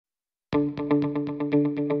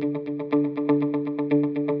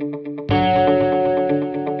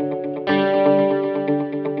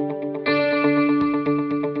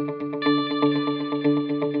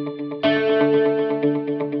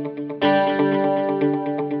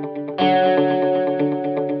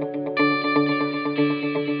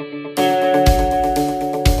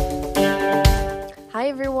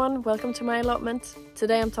welcome to my allotment.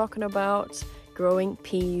 Today I'm talking about growing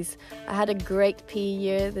peas. I had a great pea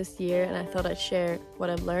year this year and I thought I'd share what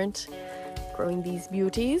I've learned growing these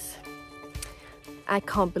beauties. I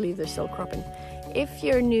can't believe they're still cropping. If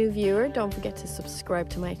you're a new viewer, don't forget to subscribe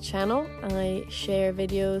to my channel. I share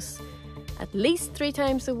videos at least 3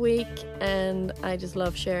 times a week and I just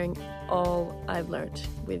love sharing all I've learned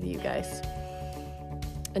with you guys.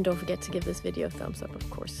 And don't forget to give this video a thumbs up, of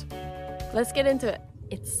course. Let's get into it.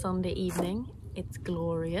 It's Sunday evening. It's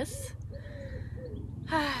glorious.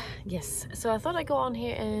 Yes, so I thought I'd go on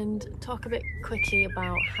here and talk a bit quickly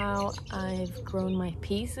about how I've grown my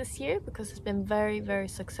peas this year, because it's been very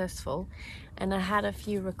successful and I had a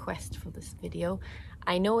few requests for this video.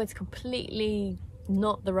 I know it's completely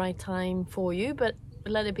not the right time for you, but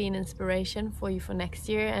let it be an inspiration for you for next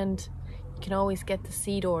year, and you can always get the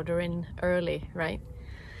seed order in early, right?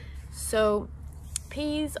 So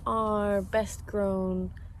peas are best grown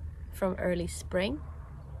from early spring.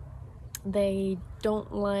 They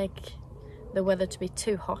don't like the weather to be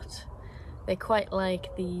too hot. They quite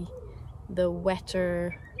like the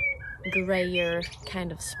wetter, grayer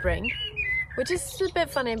kind of spring, which is a bit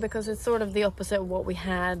funny because it's sort of the opposite of what we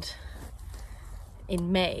had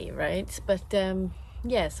in May, right? But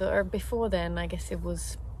yeah, so before then I guess it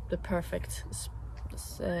was the perfect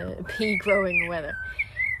pea growing weather.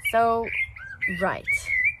 So right,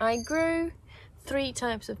 I grew 3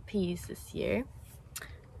 types of peas this year.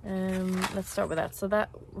 Let's start with that. So the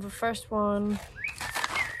first one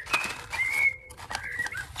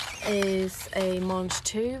is a Monge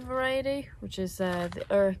 2 variety, which is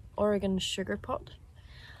the Oregon sugar pot.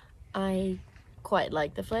 I quite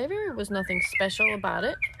like the flavor. It was nothing special about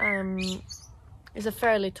it. It's a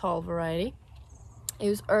fairly tall variety. It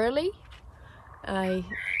was early.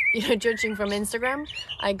 Judging from Instagram,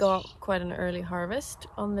 I got quite an early harvest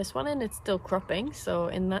on this one, and it's still cropping, so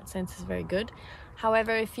in that sense it's very good.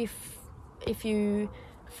 However, if you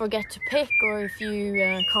forget to pick, or if you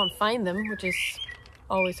can't find them, which is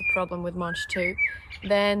always a problem with Monge 2,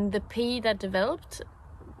 then the pea that developed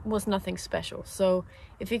was nothing special. So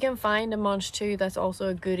if you can find a Monge 2 that's also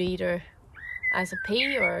a good eater as a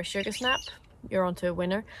pea or a sugar snap, you're onto a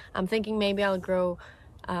winner. I'm thinking maybe I'll grow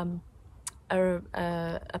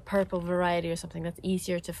a purple variety or something that's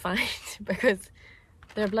easier to find because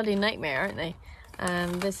they're a bloody nightmare, aren't they?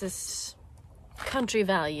 And this is country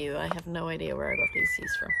value. I have no idea where I got these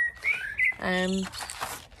seeds from.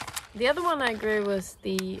 The other one I grew was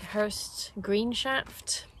the Hurst green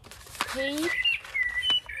shaft pea,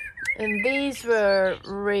 and these were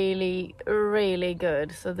really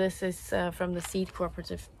good. So this is from the seed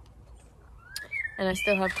cooperative, and I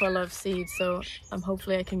still have quite a lot of seeds, so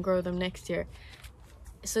hopefully I can grow them next year.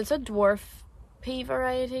 So it's a dwarf pea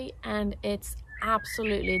variety and it's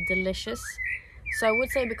absolutely delicious. So I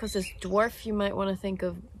would say because it's dwarf, you might want to think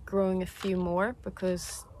of growing a few more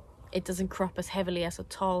because it doesn't crop as heavily as a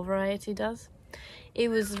tall variety does. It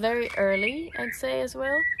was very early, I'd say, as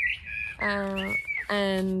well,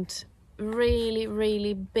 and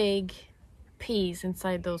really big peas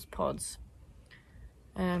inside those pods.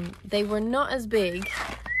 They were not as big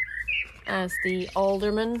as the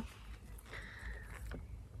alderman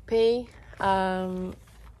pea,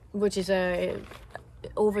 which is a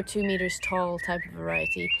over 2 meters tall type of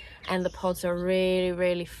variety, and the pods are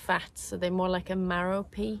really fat, so they're more like a marrow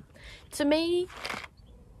pea. To me,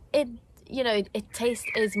 it taste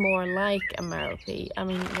is more like a marrow pea. I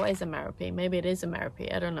mean, what is a marrow pea? Maybe it is a marrow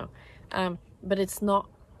pea, I don't know. But it's not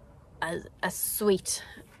as sweet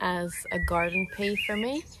as a garden pea for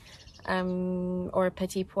me, or a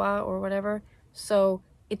petit pois or whatever. So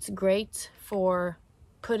it's great for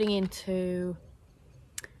putting into,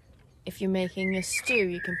 if you're making a stew,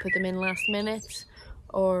 you can put them in last minute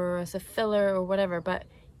or as a filler or whatever, but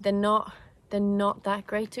they're not that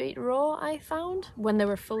great to eat raw, I found, when they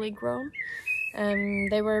were fully grown.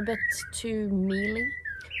 They were a bit too mealy,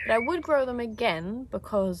 but I would grow them again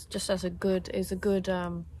because just as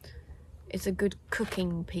it's a good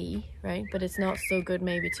cooking pea, right? But it's not so good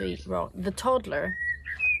maybe to eat raw. The toddler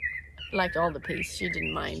liked all the peas, she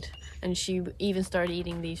didn't mind, and she even started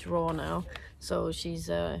eating these raw now, so she's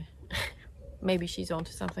maybe she's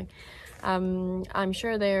onto something. I'm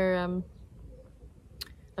sure they're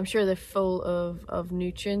full of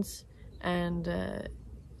nutrients and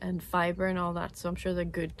fiber and all that, so I'm sure they're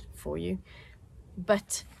good for you.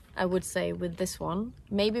 But I would say with this one,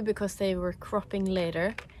 maybe because they were cropping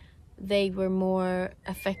later, they were more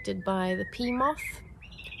affected by the pea moth,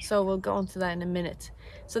 so we'll go on to that in a minute.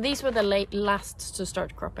 So these were the last to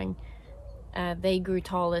start cropping. They grew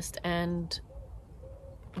tallest and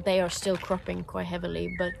they are still cropping quite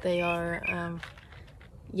heavily, but they are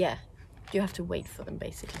yeah, you have to wait for them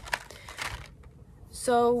basically.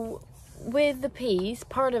 So with the peas,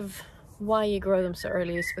 part of why you grow them so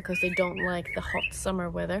early is because they don't like the hot summer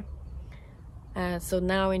weather. So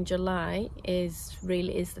now in July is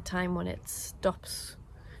the time when it stops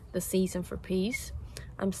the season for peas.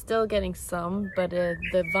 I'm still getting some, but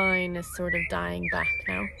the vine is sort of dying back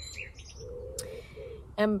now.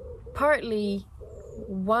 And partly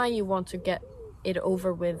why you want to get it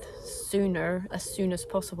over with sooner, as soon as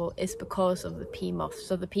possible, is because of the pea moth.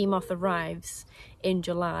 So the pea moth arrives in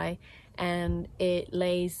July and it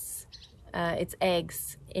lays its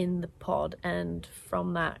eggs in the pod, and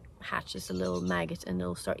from that hatches a little maggot, and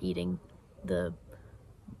it'll start eating the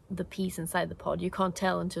peas inside the pod. You can't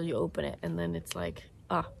tell until you open it, and then it's like,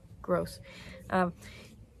 ah, gross. So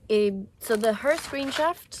the Hearst green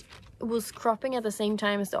shaft was cropping at the same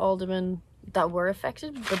time as the aldermen that were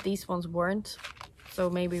affected, but these ones weren't. So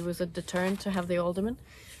maybe it was a deterrent to have the aldermen.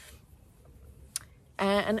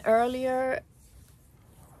 An earlier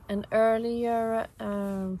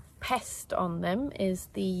pest on them is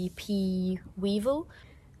the pea weevil.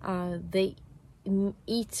 They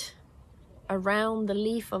eat around the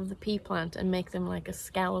leaf of the pea plant and make them like a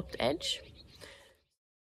scalloped edge.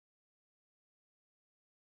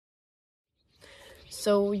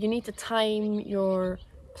 So you need to time your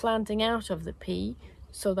planting out of the pea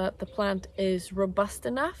so that the plant is robust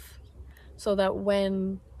enough so that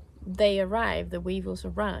when they arrive, the weevils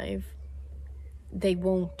arrive, they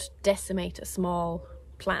won't decimate a small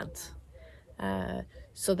plant,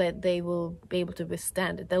 so that they will be able to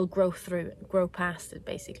withstand it. They'll grow past it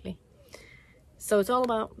basically. So it's all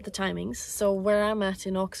about the timings. So where I'm at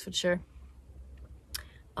in Oxfordshire,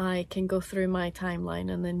 I can go through my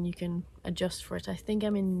timeline and then you can adjust for it. I think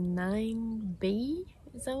I'm in 9B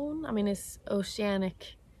zone. I mean, it's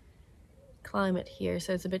oceanic climate here,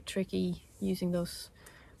 so it's a bit tricky using those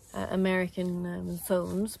American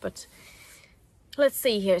zones, but let's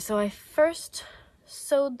see here. So I first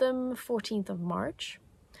sowed them 14th of March,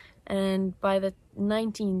 and by the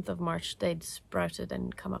 19th of March they'd sprouted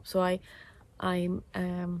and come up. So I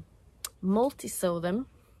multi-sow them,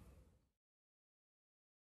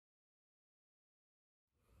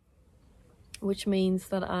 which means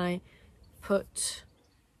that I put,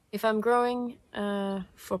 if I'm growing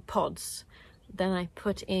for pods, then I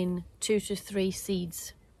put in 2 to 3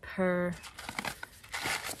 seeds per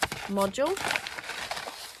module.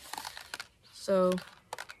 So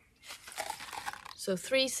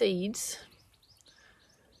 3 seeds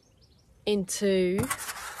into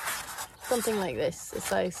something like this, a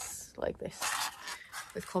size like this,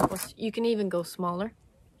 with compost. You can even go smaller.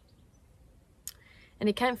 And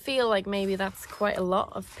it can feel like maybe that's quite a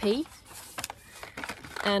lot of pea.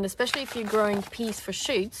 And especially if you're growing peas for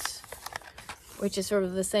shoots, which is sort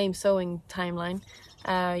of the same sowing timeline,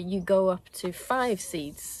 you go up to 5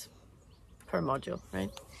 seeds per module, right?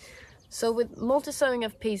 So with multi-sowing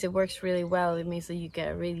of peas, it works really well. It means that you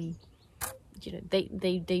get really, you know,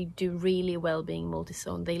 they do really well being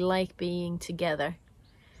multi-sown. They like being together,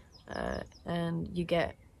 and you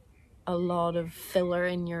get a lot of filler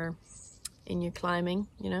in your climbing,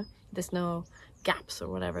 you know. There's no gaps or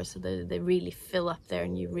whatever, so they really fill up there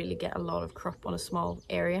and you really get a lot of crop on a small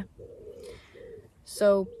area.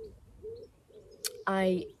 So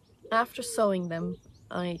after sowing them,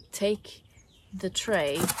 I take the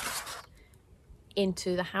tray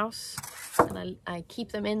into the house and I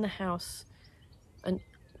keep them in the house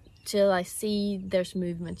until I see there's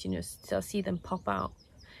movement, you know, till I see them pop out.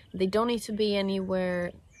 They don't need to be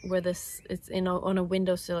anywhere where it's on a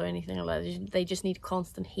windowsill or anything like that. They just need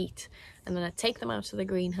constant heat. And then I take them out to the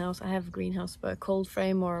greenhouse. I have a greenhouse, but a cold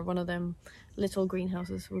frame or one of them little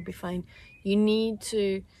greenhouses would be fine. You need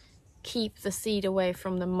to keep the seed away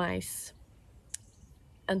from the mice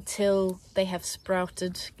until they have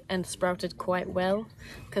sprouted, and sprouted quite well,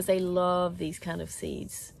 because they love these kind of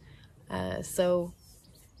seeds. So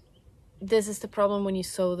this is the problem when you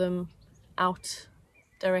sow them out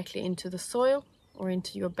directly into the soil or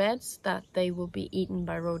into your beds, that they will be eaten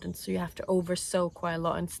by rodents. So you have to over sow quite a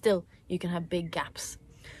lot, and still you can have big gaps.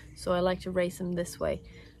 So I like to raise them this way.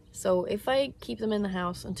 So if I keep them in the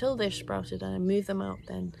house until they're sprouted and I move them out,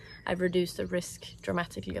 then I've reduced the risk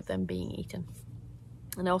dramatically of them being eaten.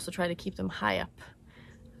 And I also try to keep them high up.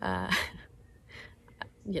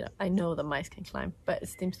 You know, I know the mice can climb, but it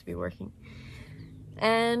seems to be working.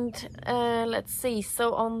 And let's see,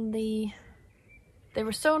 so they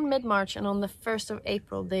were sown mid-March, and on the 1st of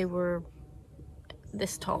April they were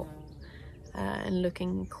this tall and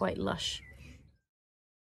looking quite lush.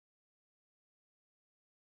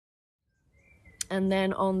 And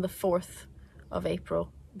then on the 4th of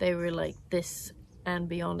April they were like this and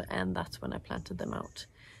beyond, and that's when I planted them out.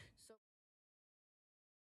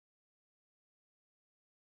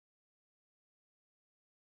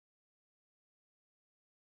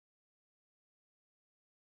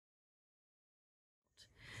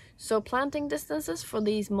 So planting distances for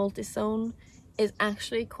these multi-sown is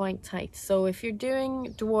actually quite tight. So if you're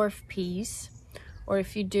doing dwarf peas, or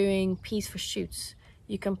if you're doing peas for shoots,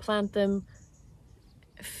 you can plant them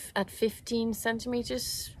at 15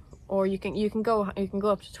 centimeters, or you can go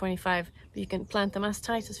up to 25, but you can plant them as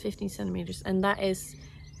tight as 15 centimeters, and that is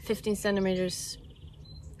 15 centimeters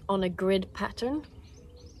on a grid pattern.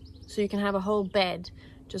 So you can have a whole bed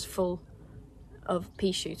just full of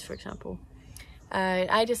pea shoots, for example.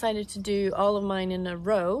 I decided to do all of mine in a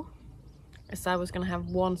row, as I was going to have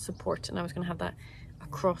one support, and I was going to have that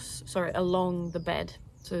along the bed.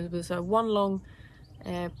 So it was a one long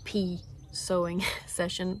pea sowing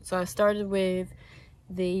session. So I started with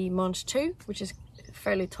the Monch 2, which is a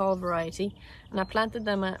fairly tall variety, and I planted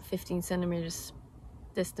them at 15 centimeters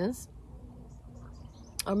distance.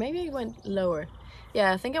 Or maybe I went lower.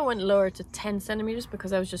 Yeah, I think I went lower to 10 centimeters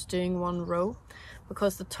because I was just doing one row.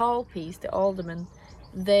 Because the tall peas, the alderman,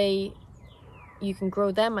 you can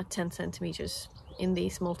grow them at 10 centimeters in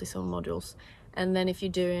these multi-sown modules. And then if you're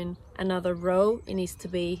doing another row, it needs to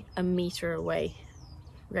be a meter away,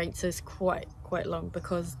 right? So it's quite long,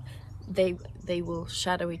 because they will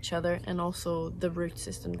shadow each other, and also the root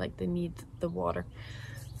system, like they need the water.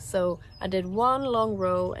 So I did one long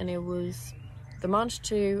row, and it was the Monch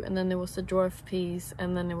 2, and then there was the dwarf peas,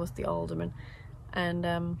 and then there was the alderman,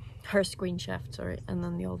 and her screen shaft, sorry, and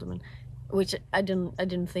then the alderman, which I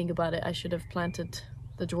didn't think about it. I should have planted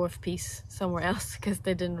the dwarf piece somewhere else, because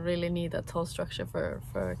they didn't really need that tall structure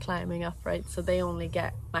for climbing up, right? So they only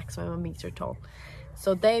get maximum a meter tall.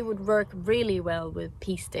 So they would work really well with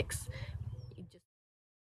pea sticks.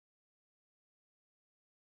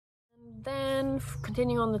 And then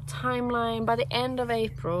continuing on the timeline, by the end of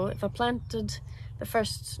April, if I planted the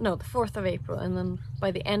 4th of April, and then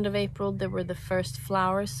by the end of April there were the first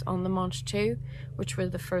flowers on the Monch 2, which were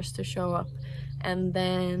the first to show up, and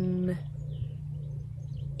then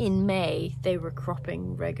in May they were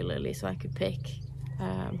cropping regularly, so I could pick.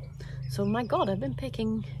 So my god, I've been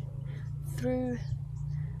picking through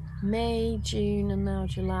May, June, and now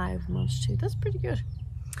July of Monch 2. That's pretty good.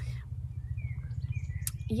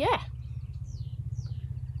 Yeah.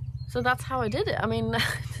 So that's how I did it. I mean,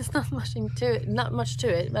 there's not much to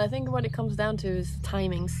it, but I think what it comes down to is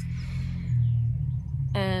timings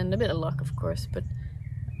and a bit of luck, of course, but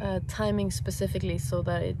timing specifically, so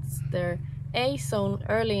that they're sown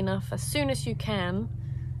early enough, as soon as you can.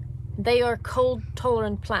 They are cold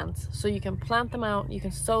tolerant plants, so you can plant them out, you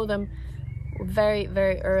can sow them very,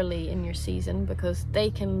 very early in your season, because they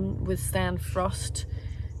can withstand frost,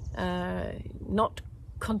 not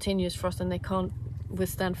continuous frost, and they can't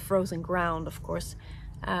withstand frozen ground, of course,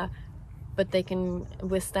 but they can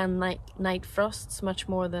withstand night frosts much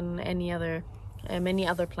more than many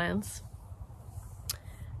other plants.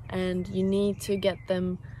 And you need to get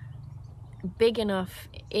them big enough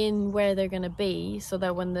in where they're going to be, so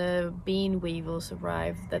that when the bean weevils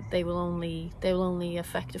arrive, that they will only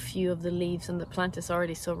affect a few of the leaves, and the plant is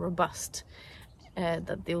already so robust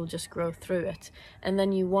that they will just grow through it. And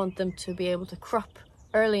then you want them to be able to crop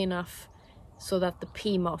early enough so that the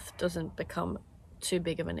pea moth doesn't become too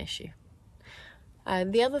big of an issue.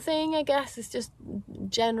 The other thing, I guess, is just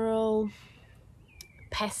general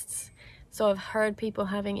pests. So I've heard people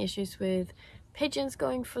having issues with pigeons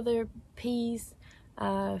going for their peas,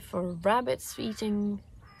 for rabbits eating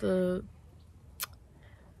the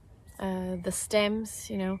stems,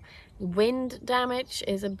 you know. Wind damage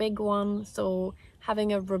is a big one, so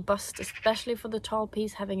having a robust, especially for the tall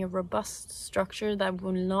peas, having a robust structure that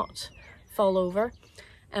will not fall over.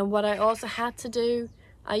 And what I also had to do,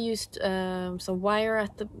 I used some wire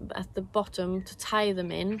at the bottom to tie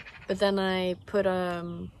them in, but then I put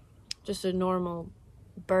just a normal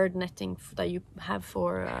bird netting that you have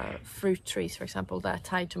for fruit trees, for example, that I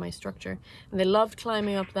tied to my structure, and they loved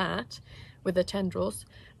climbing up that with the tendrils.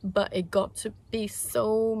 But it got to be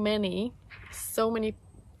so many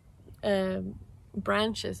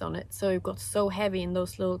branches on it, so it got so heavy, and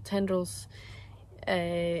those little tendrils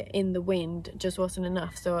in the wind just wasn't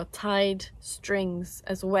enough. So I tied strings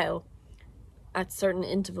as well at certain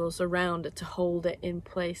intervals around it to hold it in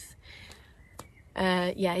place.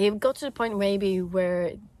 Yeah, it got to the point maybe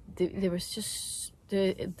where there was just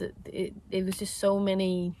it was just so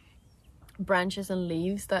many branches and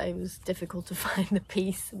leaves that it was difficult to find the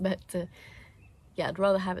piece. But yeah, I'd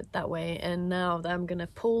rather have it that way. And now that I'm gonna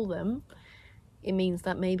pull them, it means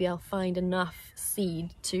that maybe I'll find enough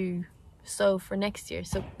seed to sow for next year.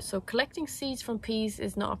 So collecting seeds from peas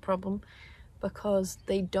is not a problem because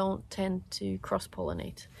they don't tend to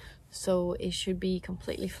cross-pollinate. So it should be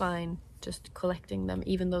completely fine just collecting them,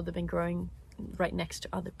 even though they've been growing right next to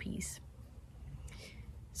other peas.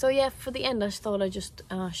 So yeah, for the end I just thought I'd just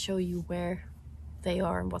show you where they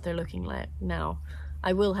are and what they're looking like now.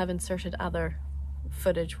 I will have inserted other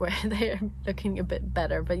footage where they're looking a bit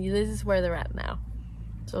better, but this is where they're at now.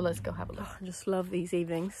 So let's go have a look. I just love these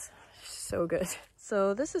evenings, so good.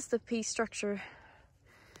 So this is the pea structure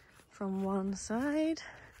from one side.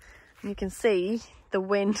 You can see the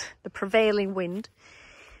wind, the prevailing wind.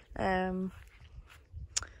 And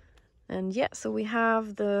yeah, so we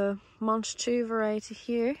have the Monch 2 variety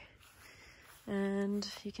here, and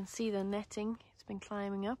you can see the netting, it's been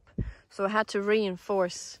climbing up. So I had to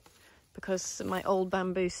reinforce because my old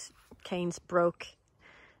bamboo canes broke.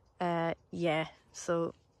 Yeah,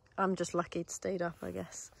 so I'm just lucky it stayed up, I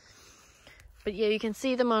guess. But yeah, you can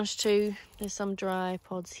see the Monch 2. There's some dry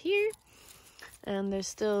pods here, and there's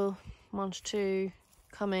still Monch 2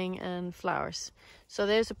 coming and flowers. So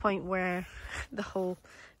there's a point where the whole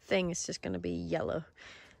thing is just going to be yellow.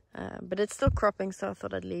 But it's still cropping, so I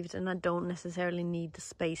thought I'd leave it, and I don't necessarily need the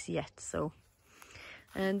space yet. So,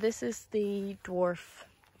 and this is the dwarf,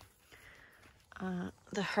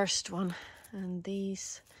 the Hurst one, and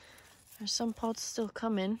these there's some pods still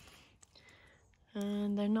coming,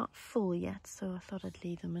 and they're not full yet, so I thought I'd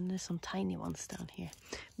leave them. And there's some tiny ones down here.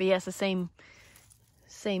 But yes, the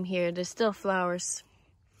same here. There's still flowers,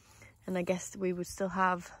 and I guess we would still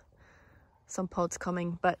have some pods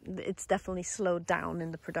coming, but it's definitely slowed down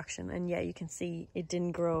in the production. And yeah, you can see it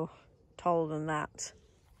didn't grow taller than that.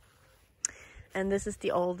 And this is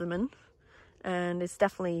the alderman, and it's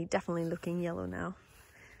definitely looking yellow now.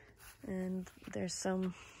 And there's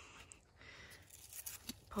some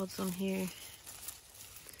pods on here,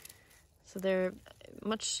 so they're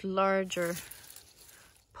much larger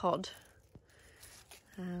pod.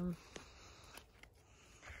 And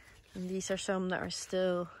these are some that were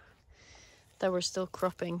still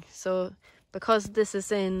cropping. So because this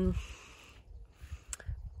is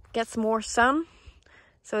gets more sun,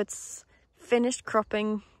 so it's finished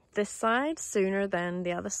cropping this side sooner than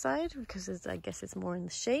the other side, because I guess it's more in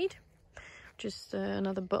the shade, which is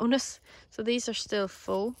another bonus. So these are still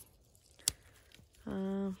full. I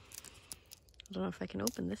don't know if I can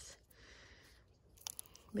open this,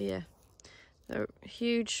 but yeah, they're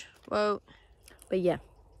huge. Whoa. But yeah,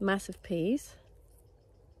 massive peas.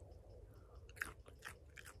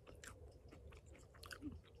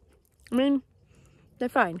 I mean, they're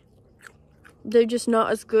fine. They're just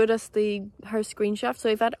not as good as the Hurst Green Shaft. So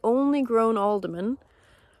if I'd only grown alderman,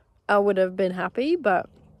 I would have been happy. But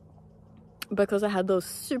because I had those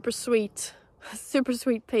super sweet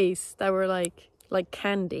peas that were like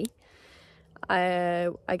candy,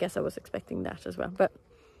 I guess I was expecting that as well. But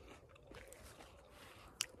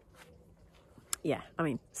yeah, I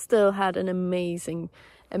mean, still had an amazing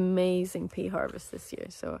pea harvest this year.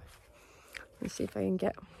 So let's see if I can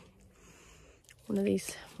get one of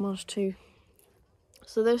these Monch 2.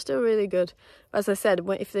 So they're still really good. As I said,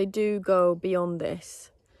 if they do go beyond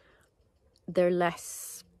this, they're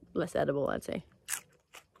less edible, I'd say.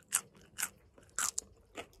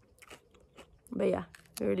 But yeah,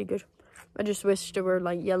 they're really good. I just wish they were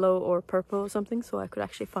like yellow or purple or something, so I could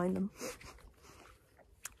actually find them.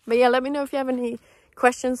 But yeah, let me know if you have any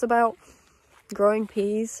questions about growing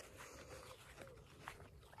peas,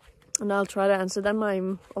 and I'll try to answer them.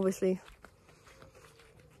 I'm obviously,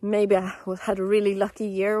 maybe I had a really lucky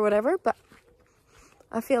year or whatever, but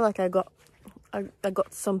I feel like I got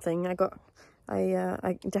something.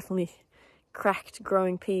 I definitely cracked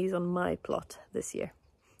growing peas on my plot this year.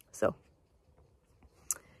 So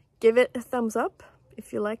give it a thumbs up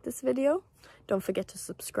if you like this video. Don't forget to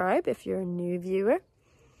subscribe if you're a new viewer,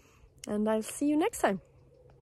 and I'll see you next time.